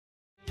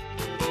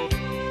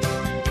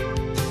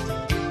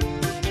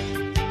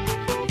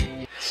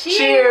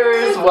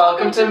Cheers!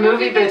 Welcome to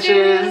Movie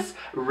Bitches!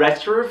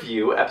 Retro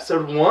Review,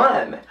 Episode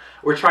 1.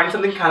 We're trying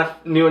something kind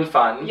of new and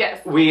fun.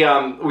 Yes. We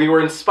were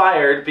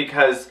inspired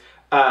because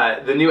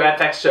the new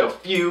FX show,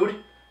 Feud,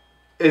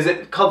 is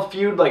it called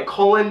Feud, like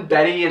colon,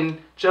 Betty and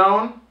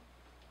Joan?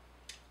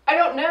 I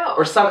don't know.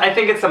 Or some, I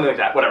think it's something like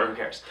that. Whatever, who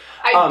cares?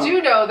 I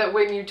do know that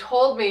when you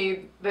told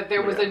me that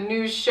there was a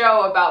new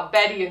show about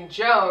Betty and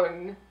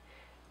Joan,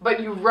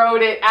 but you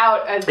wrote it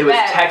out as It was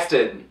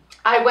texted.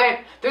 I went,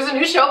 there's a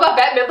new show about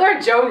Bette Midler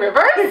and Joan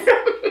Rivers?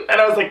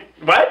 And I was like,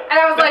 what? And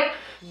I was like,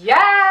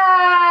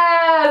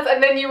 yes!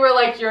 And then you were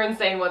like, you're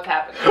insane, what's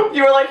happening?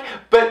 You were like,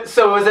 but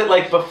so was it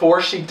like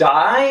before she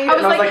died? I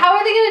was like, how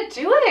are they going to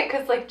do it?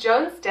 Because like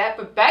Joan's dead,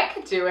 but Bette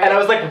could do it. And I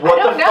was like, what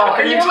the fuck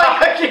are you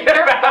talking about?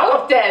 They're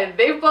both dead.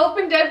 They've both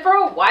been dead for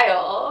a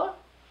while.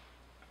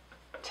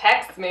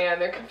 Texts, man,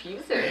 they're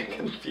confusing.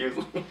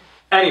 Confusing.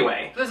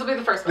 Anyway. This will be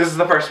the first one. This is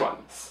the first one.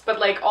 But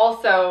like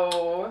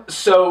also...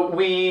 So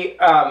we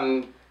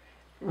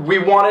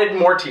wanted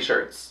more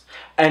t-shirts.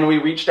 And we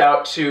reached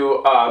out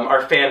to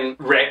our fan,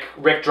 Rick.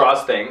 Rick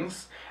draws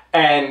things.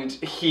 And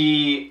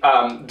he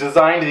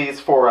designed these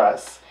for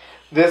us.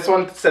 This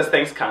one says,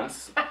 thanks,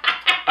 cunts.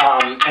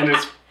 And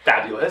it's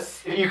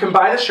fabulous. You can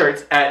buy the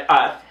shirts at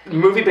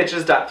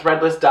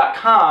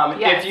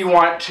moviebitches.threadless.com if you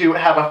want to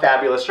have a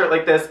fabulous shirt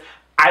like this.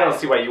 I don't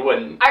see why you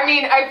wouldn't. I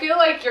mean, I feel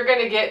like you're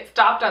gonna get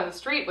stopped on the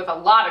street with a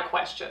lot of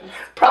questions.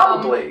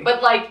 Probably.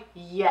 But like,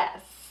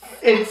 yes.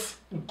 It's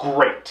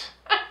great.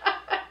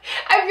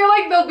 I feel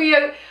like there'll be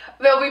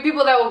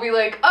people that will be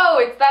like,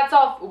 oh, that's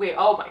all. Wait,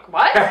 oh my,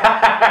 what?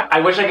 I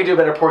wish I could do a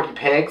better Porky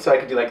Pig, so I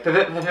could do like,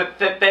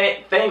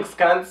 thanks,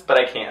 cunts, but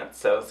I can't,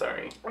 so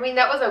sorry. I mean,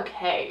 that was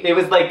okay. It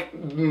was like,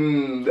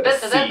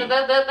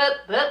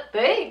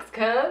 thanks,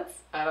 cunts.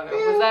 I don't know,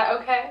 was that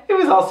okay? It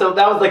was also,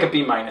 that was like a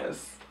B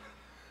minus.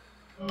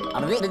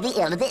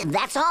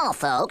 That's all,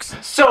 folks.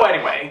 So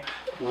anyway,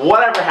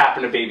 whatever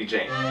happened to Baby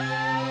Jane?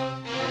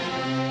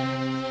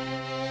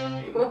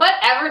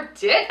 Whatever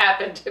did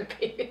happen to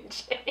Baby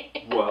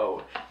Jane?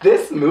 Whoa.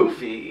 This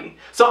movie.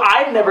 So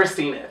I've never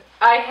seen it.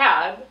 I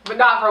had, but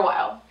not for a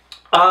while.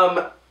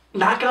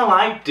 Not gonna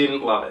lie,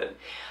 didn't love it.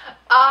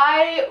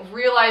 I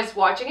realized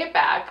watching it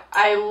back,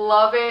 I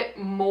love it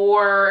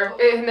more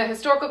in the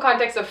historical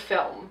context of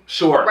film.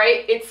 Sure.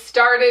 Right? It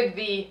started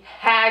the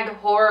Hag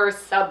Horror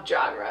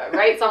subgenre,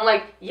 right? So I'm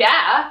like,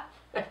 yeah,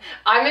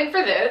 I'm in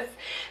for this.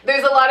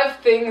 There's a lot of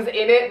things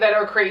in it that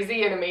are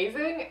crazy and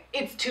amazing.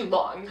 It's too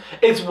long.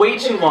 It's way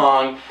too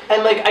long.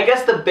 And like, I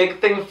guess the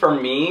big thing for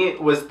me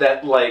was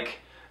that like,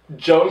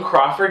 Joan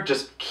Crawford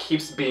just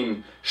keeps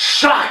being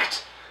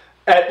shocked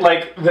at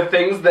like the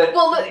things that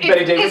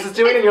Bette Davis is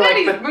doing, and you're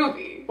Betty's like,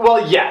 movie.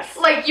 Well, yes.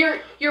 Like you're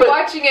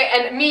watching it,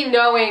 and me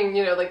knowing,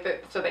 you know,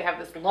 like so they have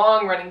this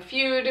long running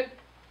feud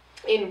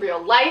in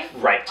real life.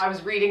 Right. I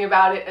was reading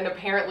about it, and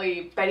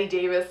apparently Bette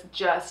Davis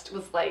just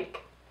was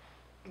like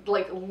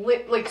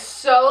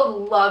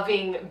so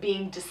loving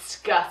being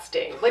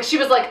disgusting. Like she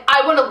was like,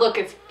 I want to look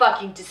as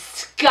fucking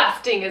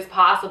disgusting as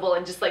possible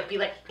and just like be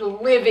like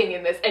living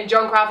in this. And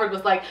Joan Crawford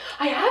was like,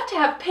 I have to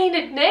have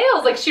painted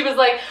nails. Like she was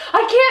like, I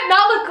can't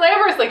not look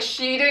glamorous. Like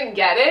she didn't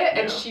get it,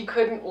 and she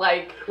couldn't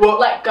like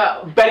let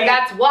go.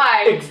 That's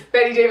why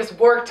Bette Davis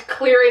worked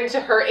clear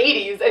into her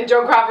 80s, and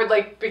Joan Crawford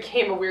like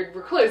became a weird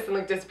recluse and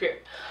like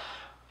disappeared.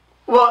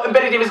 Well, and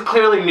Bette Davis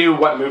clearly knew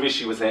what movie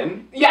she was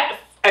in. Yes.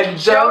 And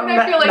Joan,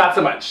 I feel like, not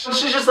so much.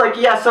 She's just like,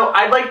 yeah, so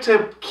I'd like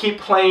to keep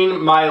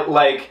playing my,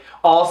 like,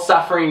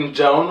 all-suffering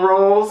Joan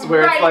roles,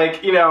 where it's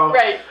like, you know,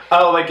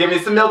 oh, like, give me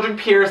some Mildred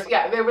Pierce.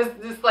 Yeah, there was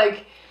this,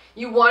 like,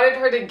 you wanted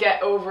her to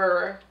get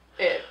over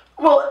it.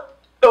 Well,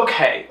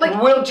 okay. Like,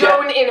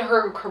 Joan in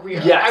her career.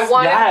 Yes, I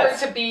wanted her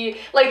to be,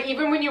 like,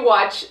 even when you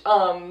watch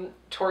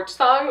Torch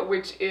Song,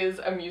 which is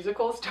a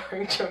musical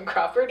starring Joan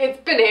Crawford,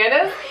 it's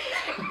bananas.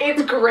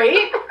 It's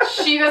great.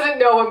 She doesn't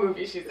know what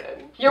movie she's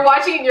in. You're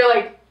watching it and you're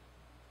like,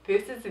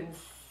 this is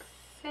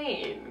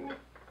insane.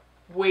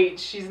 Wait,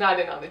 she's not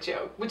in on the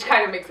joke, which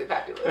kind of makes it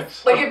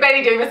fabulous. Like if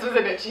Bette Davis was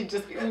in it, she'd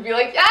just be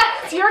like,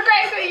 yes, you're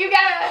crazy, you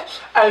get it.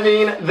 I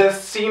mean, the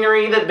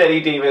scenery that Bette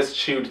Davis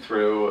chewed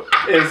through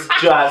is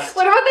just...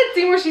 What about that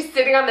scene where she's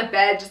sitting on the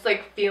bed, just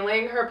like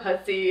feeling her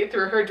pussy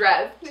through her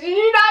dress? Did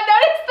you not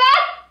notice that?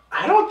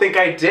 I don't think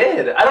I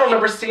did. I don't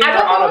remember seeing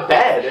her on a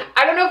bed.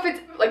 I don't know if it's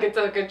like it's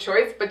a good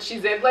choice, but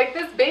she's in like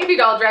this baby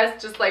doll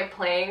dress, just like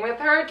playing with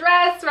her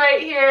dress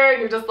right here, and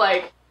you're just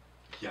like,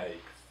 yikes.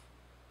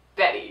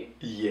 Betty.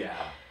 Yeah.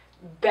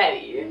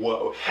 Betty.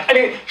 Whoa. I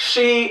mean,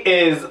 she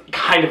is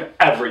kind of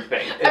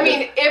everything. I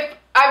mean, if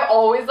I've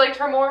always liked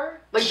her more.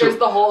 Like there's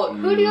the whole,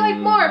 who do you like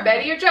more,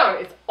 Betty or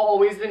Joan? It's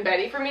always been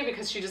Betty for me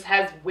because she just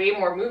has way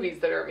more movies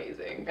that are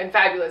amazing and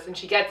fabulous, and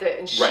she gets it,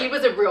 and she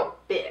was a real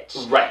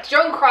bitch. Right.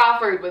 Joan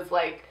Crawford was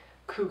like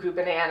cuckoo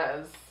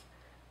bananas.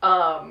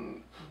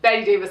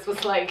 Bette Davis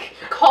was like,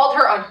 called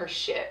her on her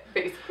shit,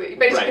 basically.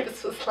 Bette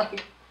Davis was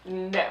like,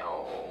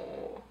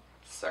 no,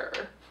 sir.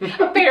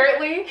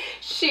 Apparently,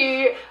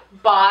 she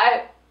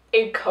bought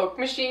a Coke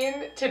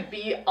machine to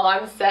be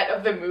on set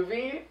of the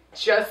movie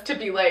just to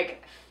be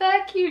like,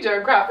 fuck you,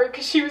 Joan Crawford,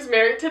 because she was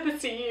married to the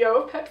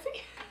CEO of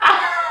Pepsi.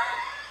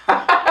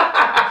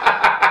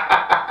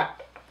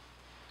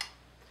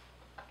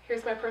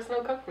 Here's my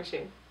personal Coke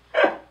machine.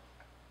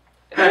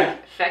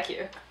 Fuck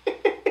you.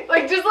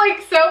 Like, just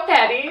like so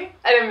petty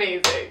and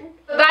amazing.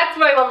 That's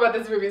what I love about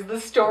this movie, is the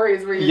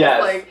stories where you're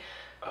just like,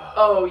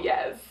 oh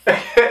yes,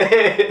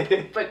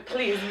 but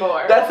please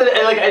more. That's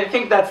like, I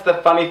think that's the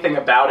funny thing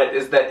about it,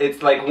 is that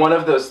it's like one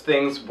of those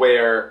things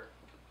where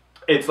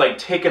it's like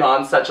taken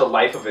on such a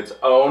life of its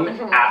own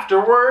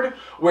afterward,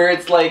 where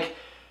it's like,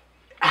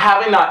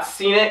 having not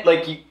seen it,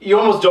 like you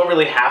almost don't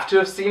really have to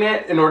have seen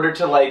it in order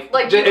to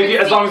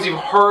as long as you've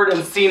heard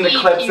and seen the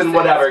clips pieces, and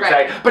whatever,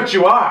 right. Exactly. But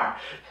you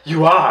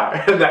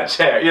are in that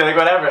chair. You're like,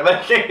 whatever,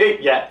 like,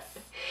 yes.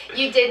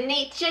 You didn't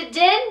eat your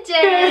din.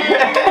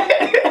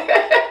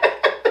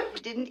 You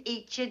didn't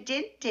eat your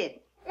din.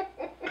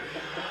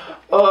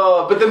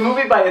 Oh, but the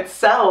movie by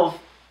itself,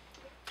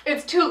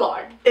 it's too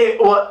long.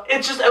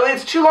 It's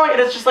too long, and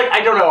it's just like,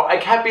 I don't know. I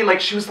kept being like,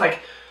 she was like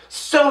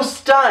so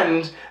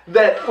stunned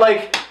that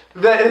like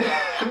that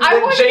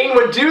Jane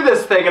would do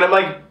this thing, and I'm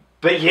like,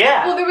 but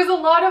yeah. Well, there was a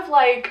lot of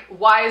like,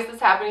 why is this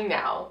happening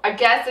now? I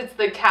guess it's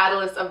the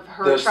catalyst of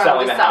her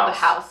trying to sell the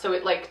house, so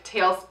it like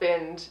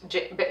tailspinned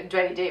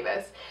Bette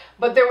Davis.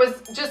 But there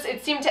was just,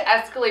 it seemed to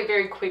escalate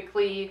very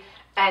quickly,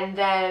 and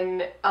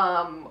then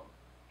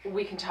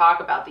we can talk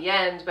about the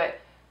end, but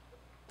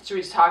should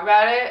we just talk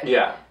about it?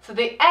 Yeah. So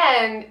the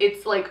end,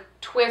 it's like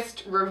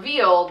twist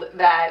revealed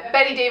that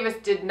Bette Davis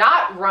did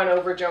not run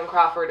over Joan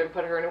Crawford and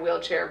put her in a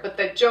wheelchair, but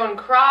that Joan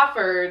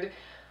Crawford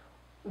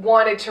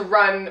wanted to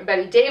run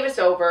Bette Davis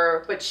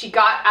over, but she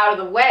got out of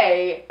the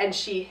way and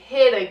she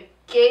hit a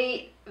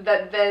gate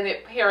that then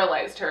it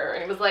paralyzed her.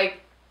 And it was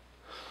like,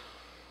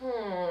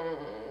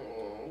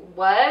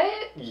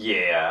 what?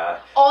 Yeah.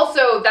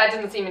 Also, that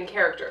didn't seem in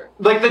character.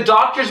 Like, the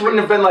doctors wouldn't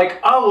have been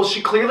like, oh, well,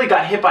 she clearly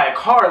got hit by a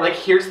car. Like,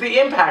 here's the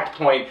impact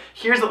point.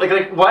 Here's the,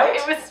 like what?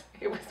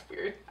 It was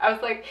weird. I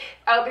was like,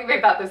 I don't think they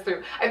thought this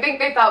through. I think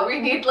they thought we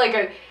need like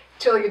a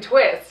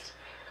twist.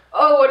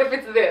 Oh, what if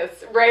it's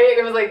this, right? And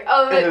it was like,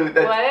 oh,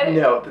 what?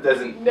 No, that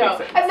doesn't make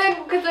sense. And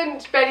then, because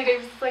then Bette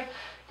Davis was like,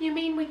 you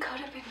mean we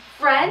could have been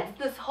friends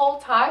this whole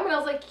time? And I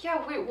was like,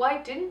 yeah, wait,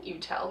 why didn't you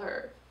tell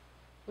her?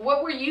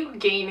 What were you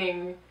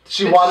gaining?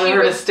 She wanted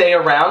her to stay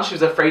around? She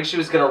was afraid she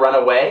was going to run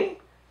away?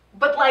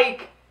 But,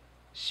 like,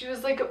 she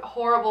was, like,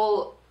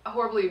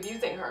 horribly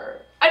abusing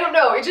her. I don't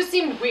know. It just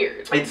seemed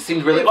weird. It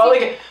seemed really... Well,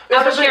 like,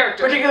 out of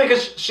character. Particularly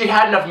because she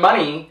had enough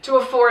money... To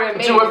afford a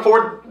maid. To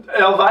afford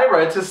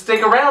Elvira to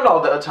stick around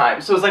all the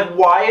time. So it was like,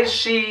 why is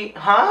she...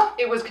 Huh?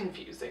 It was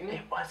confusing.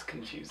 It was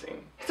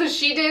confusing. So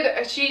she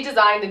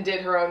designed and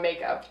did her own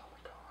makeup. Oh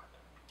my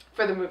god.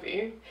 For the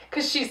movie.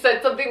 Because she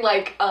said something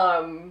like,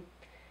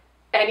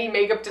 any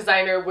makeup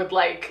designer would,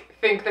 like,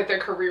 think that their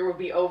career would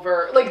be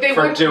over. Like, they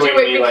wouldn't do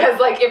it because,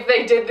 like, if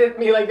they did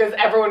me like this,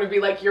 everyone would be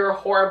like, you're a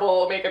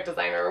horrible makeup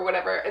designer or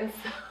whatever. And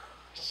so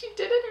she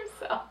did it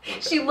herself. Okay.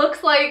 She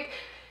looks like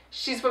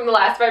she's from the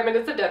last 5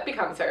 minutes of Death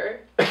Becomes Her.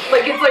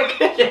 Like, it's like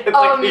it's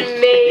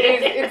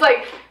amazing. Like, it's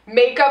like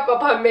makeup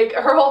upon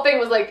makeup. Her whole thing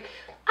was like,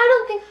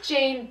 I don't think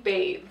Jane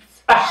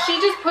bathes. She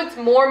just puts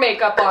more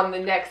makeup on the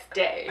next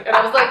day. And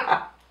I was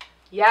like,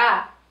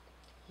 yeah,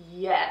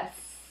 yes.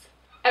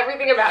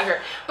 Everything about her.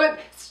 But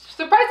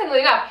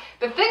surprisingly enough,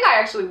 the thing I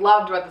actually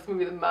loved about this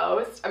movie the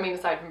most, I mean,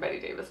 aside from Bette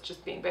Davis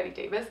just being Bette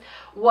Davis,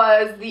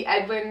 was the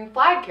Edwin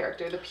Flagg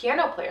character, the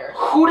piano player.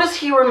 Who does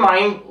he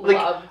remind? Like,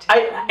 loved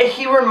him.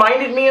 He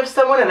reminded me of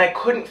someone, and I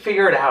couldn't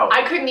figure it out.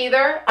 I couldn't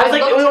either. I was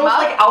like, it was almost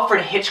like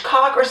Alfred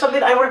Hitchcock or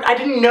something. I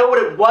didn't know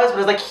what it was, but I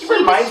was like, he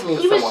reminds me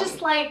of someone. He was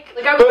just like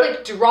I was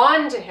like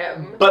drawn to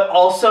him. But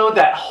also,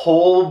 that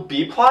whole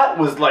B plot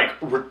was like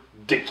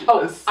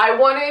ridiculous. Oh, I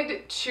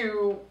wanted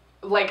to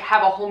like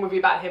have a whole movie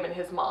about him and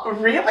his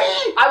mom. Really?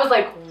 I was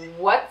like,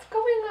 what's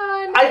going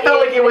on? I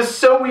felt like it was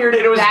so weird,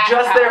 and it was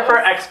just there for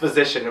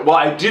exposition. Well,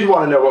 I did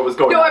want to know what was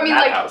going on. No, I mean,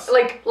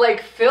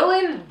 like fill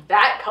in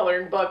that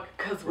coloring book,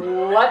 because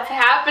what's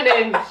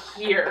happening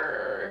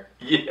here?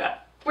 Yeah.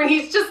 When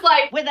he's just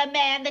like, with a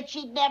man that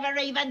she'd never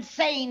even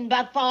seen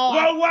before.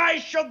 Well, why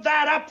should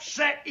that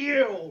upset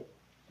you?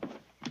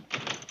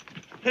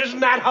 Isn't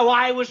that how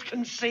I was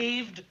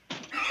conceived?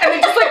 And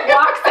he just like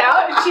walks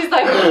out, and she's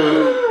like, like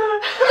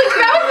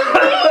that was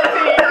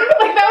amazing.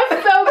 Like that was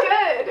so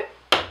good.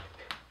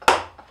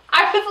 I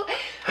was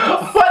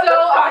what so the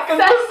fuck is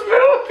this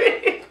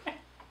movie?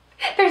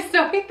 There's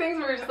so many things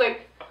where we're just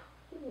like,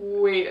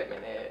 wait a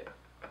minute,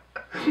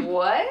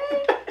 what?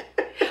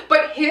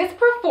 But his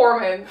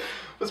performance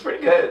was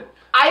pretty good.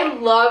 I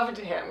loved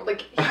him.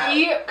 Like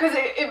because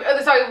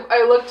sorry,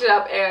 I looked it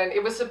up, and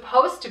it was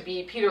supposed to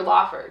be Peter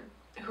Lawford,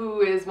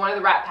 who is one of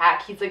the Rat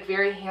Pack. He's like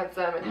very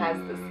handsome and has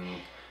this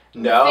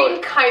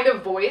same kind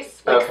of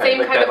voice, like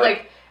same kind of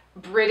like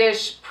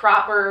British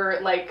proper,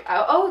 like,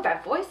 oh,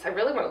 that voice, I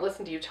really want to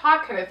listen to you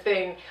talk kind of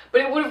thing,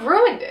 but it would have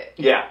ruined it.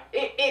 Yeah.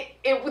 Then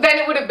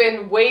it would have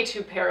been way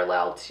too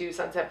parallel to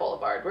Sunset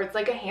Boulevard, where it's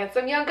like a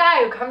handsome young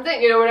guy who comes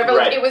in, you know, whatever.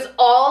 Right. Like, it was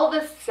all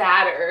the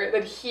sadder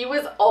that he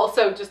was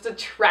also just a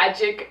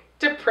tragic,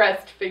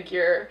 depressed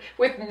figure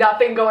with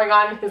nothing going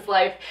on in his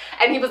life.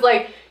 And he was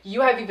like,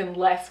 you have even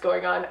less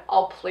going on.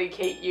 I'll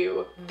placate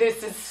you.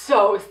 This is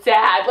so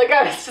sad. Like,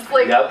 I was just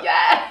like, Yep.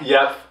 yeah.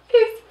 Yep.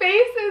 His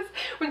faces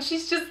when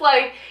she's just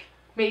like,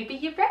 maybe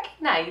you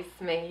recognize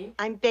me.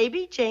 I'm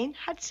baby Jane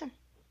Hudson.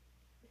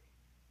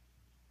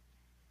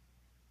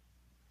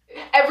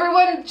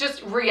 Everyone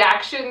just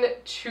reaction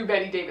to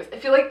Bette Davis. I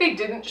feel like they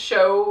didn't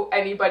show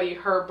anybody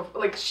her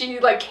before. Like, she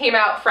like came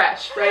out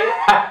fresh,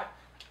 right?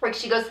 Like,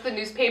 she goes to the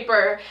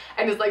newspaper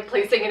and is like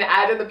placing an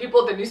ad, and the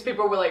people at the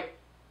newspaper were like,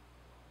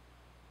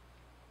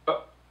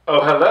 oh,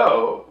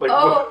 hello. Like,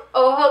 oh,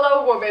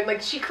 hello, woman.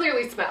 Like, she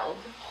clearly smelled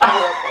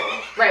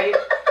horrible, right?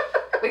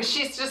 Like,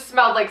 she's just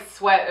smelled like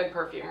sweat and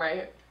perfume,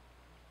 right?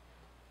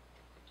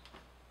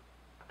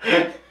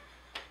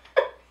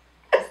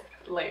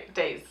 Late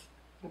days.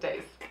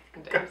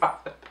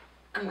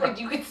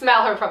 You could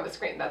smell her from the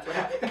screen. That's what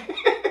happened.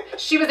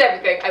 She was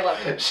everything. I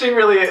loved her. She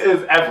really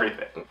is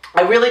everything.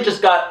 I really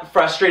just got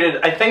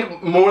frustrated. I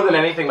think more than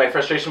anything, my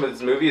frustration with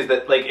this movie is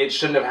that, like, it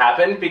shouldn't have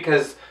happened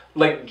because,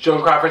 like,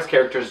 Joan Crawford's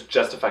character is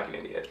just a fucking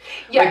idiot.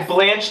 Yes. Like,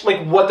 Blanche,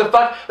 like, what the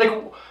fuck?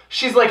 Like,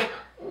 she's like,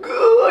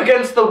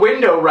 against the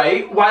window,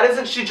 right? Why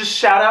doesn't she just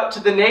shout out to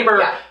the neighbor,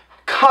 Yeah.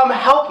 come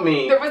help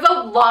me? There was a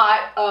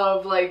lot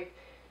of, like,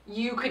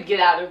 you could get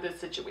out of this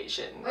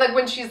situation. Like,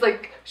 when she's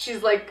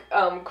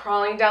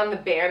crawling down the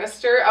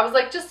banister, I was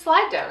like, just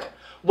slide down it.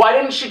 Why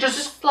didn't she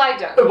just slide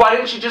down it. Why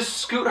didn't she just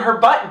scoot her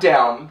butt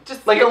down?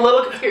 Just like scoot, a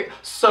little, scoot.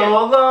 so Yeah.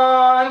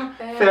 long,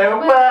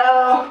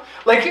 farewell.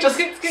 Like, Scoot, just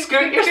scoot, scoot, scoot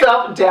scoot,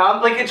 yourself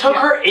down. Like, it took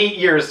Yeah. her 8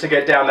 years to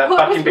get down that Well,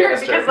 it fucking was weird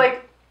banister. because,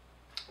 like,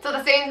 so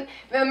in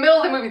the middle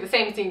of the movie, the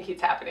same scene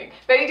keeps happening.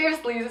 Bette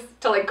Davis leaves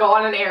to, like, go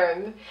on an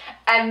errand,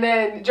 and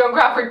then Joan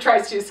Crawford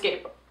tries to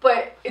escape.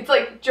 But it's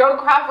like Joan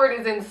Crawford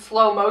is in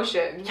slow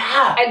motion.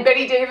 Yeah. And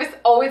Bette Davis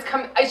always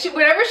comes.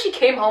 Whenever she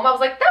came home, I was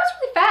like, that was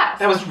really fast.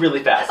 That was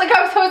really fast. Like,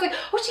 I was always like,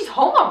 oh, she's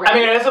home already. I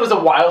mean, I guess it was a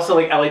while, so,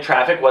 like, LA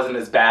traffic wasn't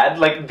as bad.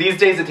 Like, these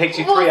days it takes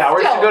you Well, 3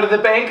 hours still. to go to the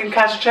bank and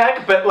cash a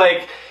check, but,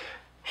 like,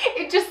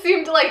 it just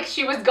seemed like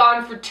she was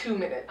gone for 2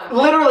 minutes.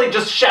 literally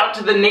just shout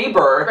to the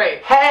neighbor,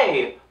 Right.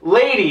 Hey,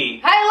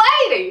 lady! Hey,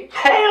 lady!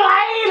 Hey,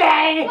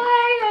 lady!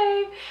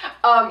 Lady!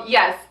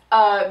 Yes,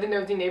 the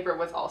nosy neighbor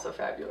was also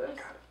fabulous.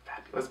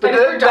 But And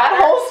her that daughter-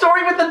 whole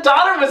story with the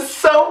daughter was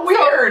so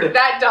weird! So,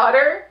 that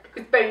daughter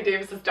is Bette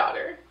Davis's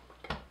daughter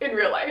in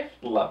real life.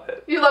 Love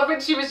it. You love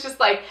when she was just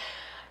like,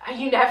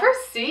 you never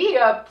see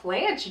a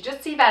plant, you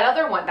just see that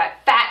other one,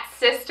 that fat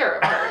sister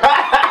of hers.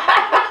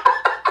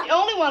 The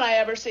only one I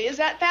ever see is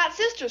that fat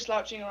sister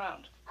slouching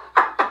around.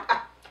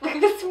 Like,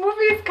 this movie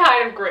is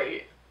kind of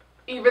great,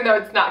 even though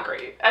it's not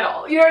great at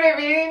all. You know what I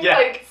mean? Yeah.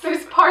 Like,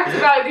 there's parts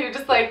about it that you're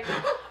just like,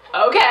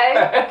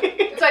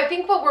 okay. So I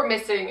think what we're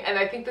missing, and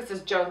I think this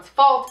is Joan's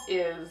fault,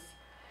 is,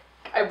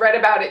 I read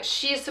about it,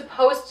 she's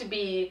supposed to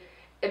be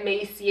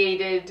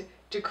emaciated,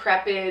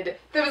 decrepit.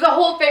 There was a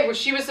whole thing where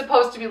she was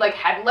supposed to be, like,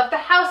 hadn't left the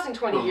house in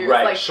 20 years.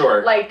 Right, like,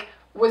 sure. Like,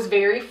 was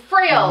very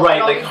frail. Right,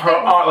 and all like these her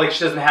things. arm, like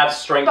she doesn't have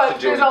strength But to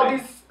do there's anything. all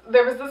these.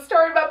 There was this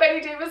story about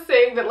Bette Davis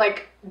saying that,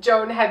 like,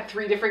 Joan had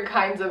 3 different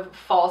kinds of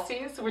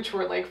falsies, which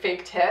were like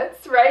fake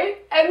tits, right?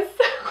 And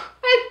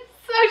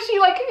so she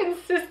like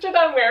insisted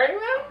on wearing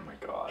them. Oh my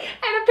god.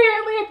 And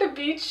apparently at the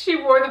beach she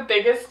wore the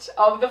biggest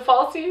of the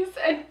falsies,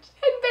 and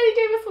Bette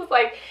Davis was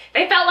like,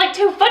 they felt like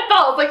 2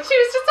 footballs. Like, she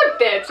was just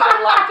a bitch, and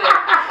I loved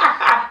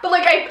it. But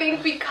like, I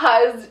think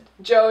because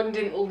Joan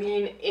didn't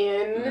lean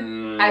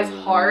in as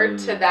hard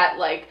to that,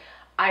 like,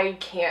 I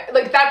can't,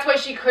 like, that's why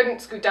she couldn't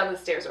scoot down the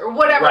stairs or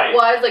whatever Right. it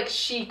was. Like,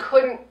 she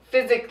couldn't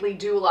physically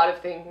do a lot of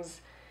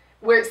things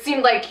where it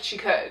seemed like she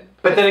could.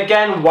 But then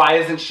again, why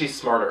isn't she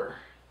smarter?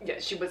 Yeah,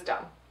 she was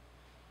dumb.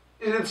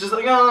 It's just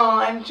like, oh,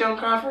 I'm Joan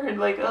Crawford,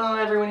 like, oh,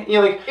 everyone, you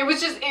know, like, It was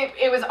just,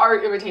 it was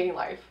art imitating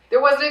life.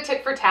 There wasn't a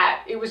tit for tat.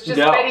 It was just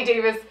No. Bette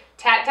Davis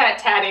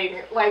tatting,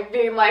 like,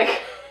 being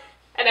like,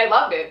 and I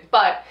loved it,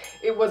 but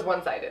it was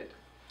one-sided.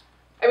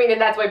 I mean,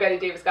 and that's why Bette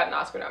Davis got an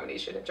Oscar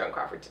nomination and Joan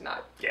Crawford did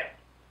not. yeah.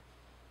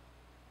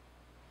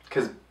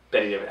 Because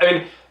Bette Davis, I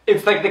mean,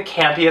 it's like the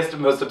campiest,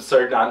 most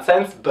absurd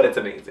nonsense, but it's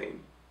amazing.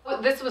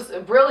 Well, this was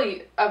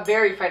really a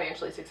very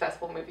financially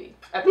successful movie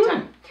at the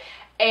time.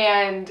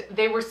 And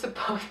they were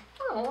supposed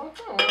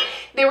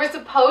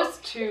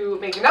to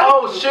make another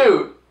Oh, movie.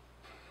 shoot!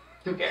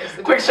 Who cares?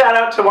 Quick shout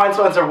out to wine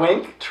sponsor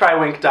Wink. Try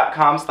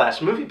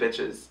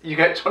wink.com/moviebitches. You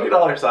get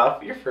 $20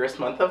 off your first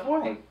month of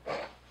wine.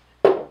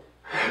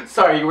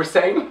 Sorry, you were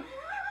saying?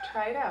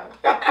 Try it out.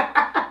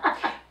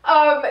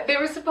 They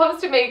were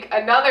supposed to make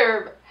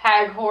another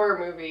Hag Horror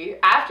movie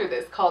after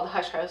this called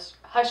Hush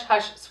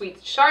Hush Sweet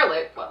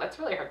Charlotte. Well, that's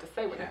really hard to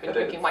say when you've been it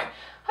drinking is. wine.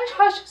 Hush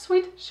Hush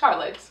Sweet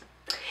Charlotte.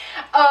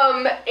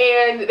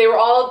 And they were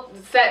all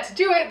set to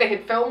do it. They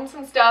had filmed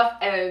some stuff,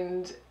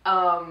 and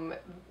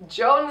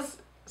Joan's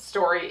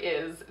story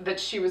is that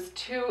she was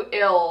too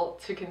ill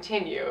to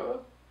continue.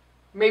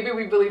 Maybe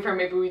we believe her,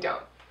 maybe we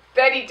don't.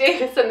 Bette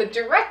Davis and the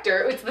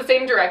director, it's the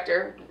same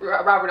director,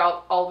 Robert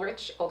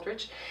Aldrich,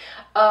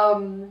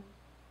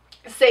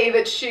 say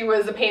that she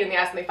was a pain in the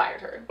ass and they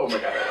fired her. Oh my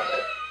god, I love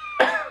it.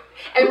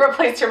 And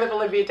replaced her with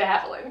Olivia de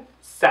Havilland.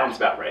 Sounds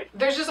about right.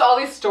 There's just all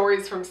these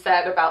stories from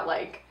set about,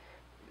 like,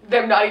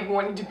 them not even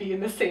wanting to be in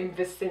the same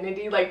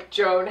vicinity. Like,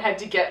 Joan had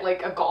to get,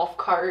 like, a golf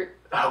cart.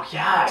 Oh,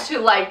 yeah. To,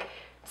 like,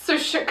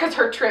 because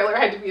her trailer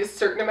had to be a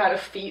certain amount of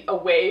feet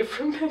away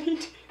from Bette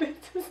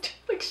Davis.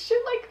 Like,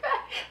 shit like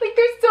that. Like,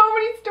 there's so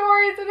many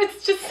stories, and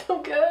it's just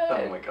so good.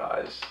 Oh my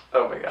gosh.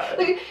 Oh my god.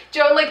 Like,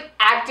 Joan, like,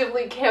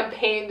 actively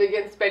campaigned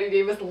against Bette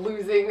Davis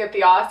losing at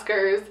the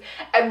Oscars,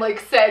 and, like,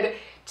 said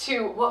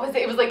to, what was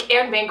it? It was, like,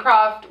 Anne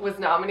Bancroft was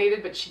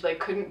nominated, but she, like,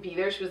 couldn't be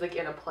there. She was, like,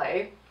 in a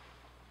play.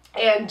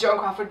 And Joan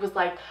Crawford was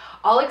like,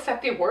 I'll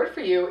accept the award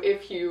for you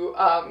if you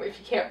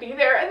can't be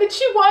there. And then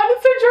she won,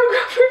 and so Joan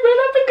Crawford went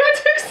up and got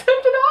to accept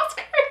an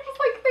Oscar. It was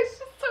like, there's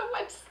just so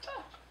much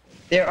stuff.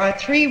 There are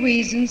 3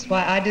 reasons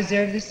why I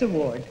deserve this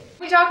award.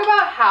 We talk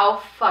about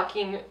how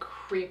fucking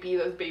creepy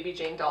those Baby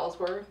Jane dolls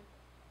were.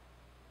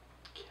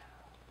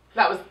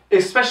 That was...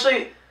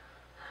 Especially...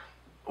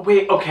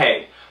 Wait,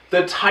 okay.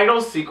 The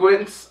title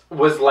sequence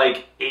was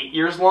like 8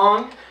 years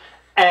long,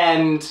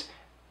 and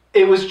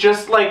it was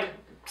just like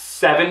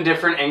 7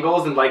 different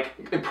angles and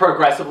like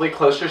progressively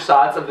closer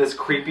shots of this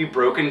creepy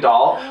broken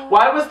doll.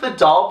 Why was the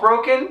doll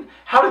broken?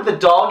 How did the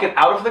doll get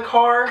out of the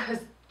car? Because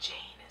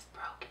Jane is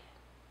broken.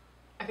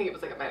 I think it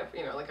was like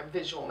a like a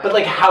visual metaphor. But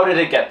like, how did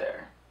it get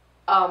there?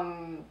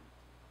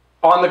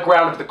 On the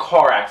ground of the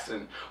car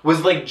accident.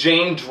 Was like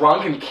Jane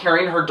drunk and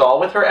carrying her doll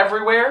with her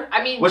everywhere?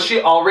 I mean... Was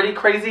she already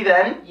crazy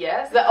then?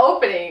 Yes. The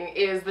opening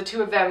is the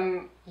 2 of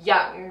them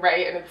young,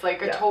 right? And it's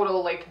like a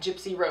total like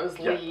Gypsy Rose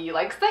Lee,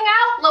 like sing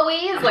out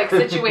Louise, like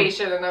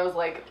situation. And I was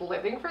like,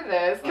 living for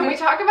this. Can we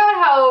talk about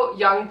how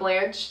young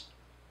Blanche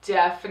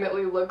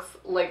definitely looks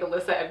like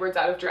Alyssa Edwards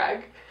out of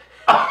drag?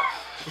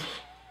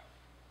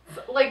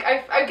 Like,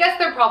 I guess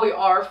there probably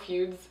are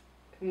feuds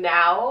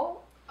now.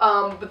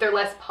 But they're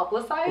less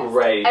publicized.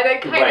 Right. And I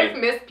kind of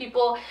miss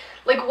people,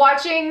 like,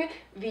 watching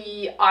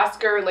the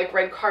Oscar, like,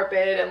 red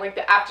carpet and, like,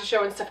 the after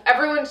show and stuff.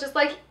 Everyone's just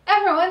like,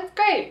 everyone's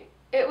great.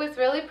 It was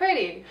really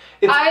pretty.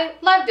 I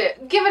loved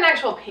it. Give an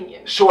actual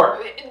opinion.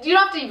 Sure. You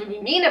don't have to even be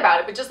mean about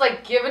it, but just,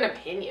 like, give an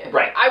opinion.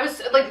 Right. I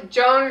was, like,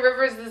 Joan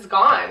Rivers is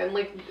gone, and,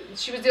 like,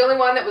 she was the only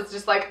one that was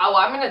just like, oh,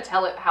 I'm gonna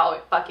tell it how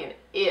it fucking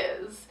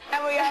is.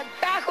 And we are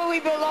back where we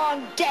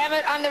belong, damn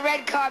it, on the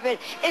red carpet.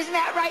 Isn't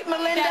that right,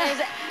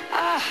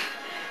 Melinda?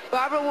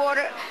 Barbara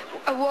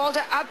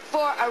Walter up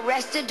for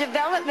Arrested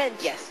Development.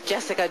 Yes,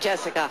 Jessica.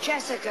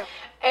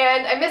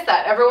 And I miss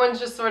that. Everyone's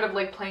just sort of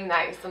like playing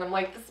nice, and I'm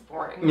like, this is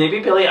boring. Maybe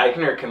Billy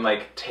Eichner can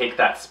like take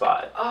that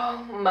spot.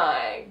 Oh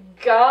my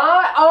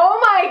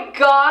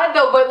god,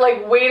 though, but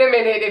like, wait a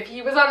minute, if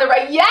he was on the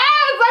right, yes,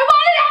 I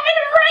want it to happen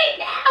right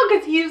now,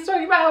 because he was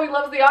talking about how he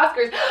loves the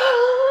Oscars.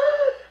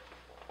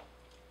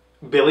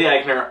 Billy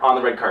Eichner on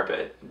the red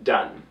carpet,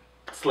 done.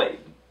 Slade.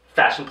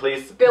 Fashion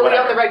police, Billy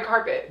whatever. on the red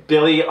carpet.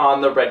 Billy on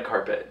the red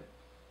carpet.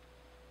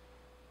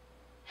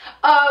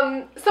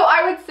 So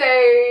I would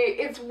say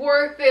it's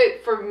worth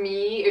it for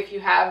me if you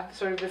have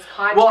sort of this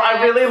context. Well,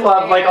 I really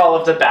love like all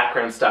of the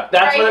background stuff.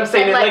 That's what I'm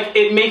saying. And, like,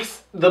 it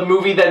makes the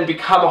movie then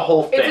become a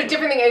whole thing. It's a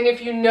different thing, and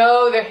if you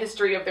know the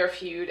history of their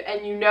feud,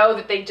 and you know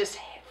that they just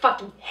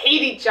fucking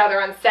hate each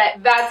other on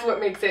set, that's what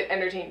makes it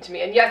entertaining to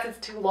me. And yes, it's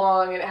too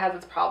long and it has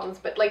its problems,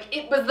 but like,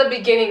 it was the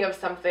beginning of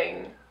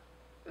something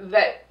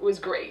that was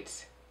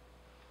great.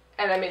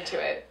 And I'm into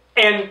it.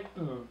 And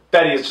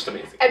Betty is just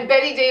amazing. And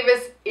Bette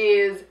Davis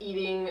is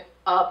eating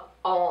up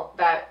all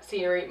that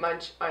scenery.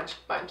 Munch, munch,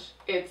 munch.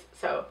 It's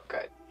so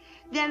good.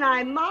 Then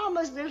I'm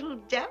Mama's little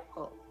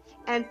devil.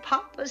 And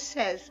Papa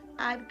says,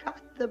 I've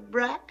got the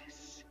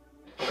brass.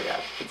 Oh my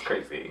god, it's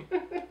crazy.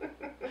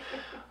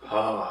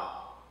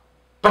 Oh.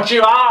 But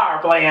you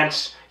are,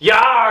 Blanche. You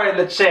are in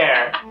the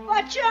chair.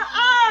 But you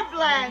are,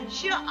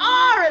 Blanche. You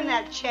are in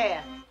that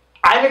chair.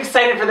 I'm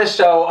excited for this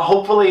show.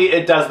 Hopefully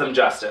it does them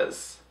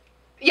justice.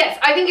 Yes,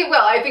 I think it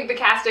will. I think the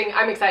casting,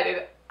 I'm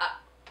excited.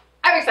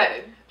 I'm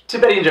excited. To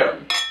Betty and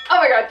Joan. Oh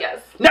my god, yes.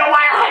 No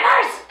wire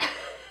hangers!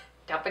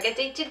 Don't forget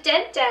to eat your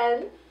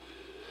 10-10.